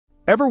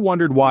Ever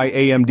wondered why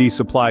AMD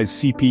supplies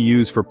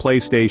CPUs for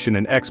PlayStation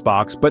and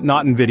Xbox but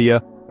not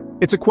Nvidia?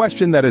 It's a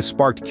question that has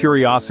sparked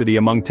curiosity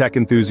among tech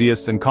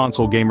enthusiasts and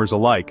console gamers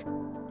alike.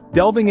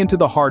 Delving into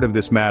the heart of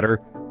this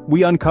matter,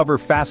 we uncover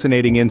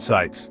fascinating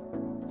insights.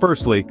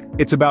 Firstly,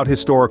 it's about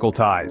historical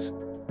ties.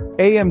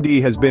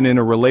 AMD has been in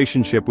a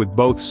relationship with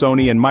both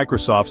Sony and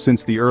Microsoft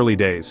since the early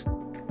days.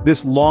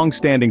 This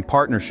long-standing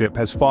partnership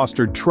has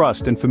fostered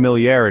trust and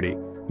familiarity,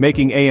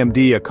 making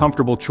AMD a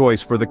comfortable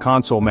choice for the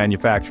console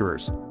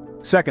manufacturers.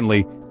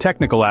 Secondly,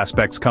 technical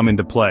aspects come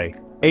into play.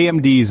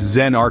 AMD's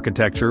Zen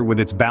architecture, with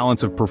its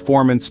balance of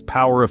performance,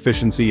 power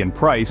efficiency and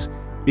price,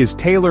 is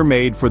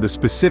tailor-made for the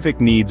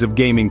specific needs of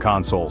gaming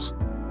consoles.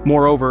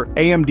 Moreover,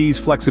 AMD's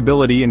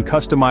flexibility in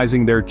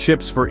customizing their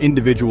chips for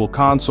individual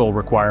console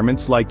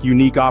requirements like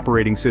unique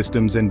operating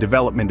systems and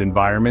development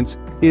environments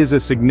is a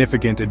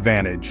significant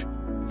advantage.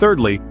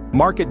 Thirdly,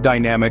 market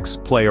dynamics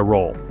play a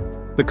role.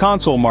 The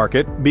console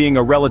market, being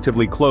a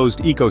relatively closed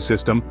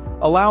ecosystem,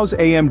 allows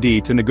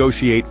AMD to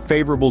negotiate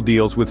favorable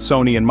deals with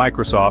Sony and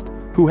Microsoft,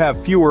 who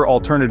have fewer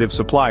alternative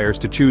suppliers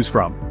to choose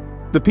from.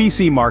 The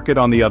PC market,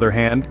 on the other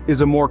hand,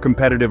 is a more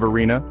competitive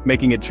arena,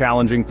 making it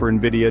challenging for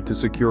Nvidia to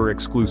secure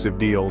exclusive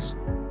deals.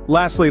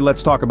 Lastly,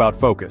 let's talk about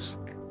focus.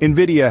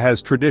 Nvidia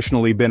has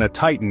traditionally been a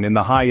titan in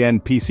the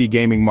high-end PC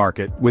gaming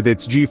market with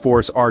its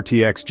GeForce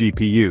RTX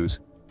GPUs.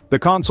 The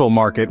console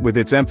market, with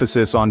its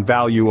emphasis on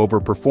value over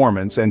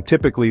performance and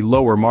typically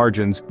lower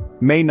margins,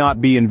 may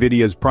not be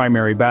Nvidia's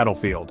primary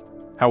battlefield.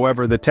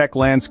 However, the tech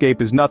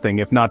landscape is nothing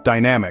if not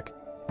dynamic.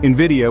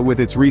 Nvidia, with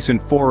its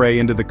recent foray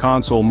into the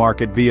console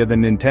market via the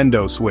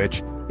Nintendo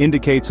Switch,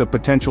 indicates a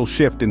potential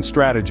shift in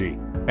strategy,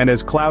 and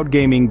as cloud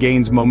gaming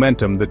gains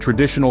momentum, the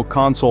traditional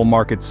console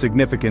market's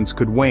significance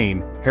could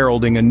wane,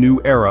 heralding a new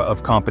era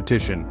of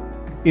competition.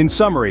 In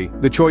summary,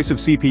 the choice of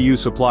CPU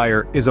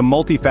supplier is a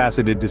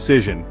multifaceted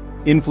decision,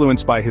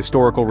 influenced by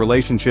historical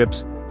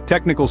relationships,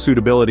 technical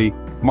suitability,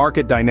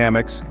 market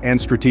dynamics,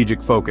 and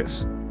strategic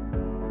focus.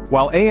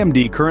 While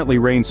AMD currently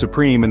reigns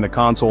supreme in the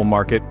console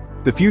market,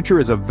 the future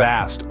is a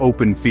vast,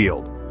 open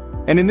field.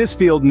 And in this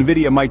field,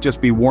 Nvidia might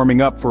just be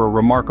warming up for a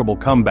remarkable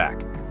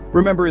comeback.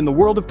 Remember, in the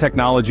world of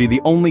technology,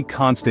 the only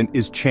constant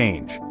is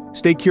change.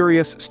 Stay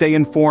curious, stay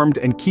informed,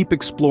 and keep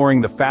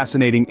exploring the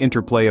fascinating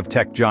interplay of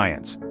tech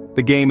giants.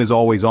 The game is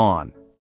always on.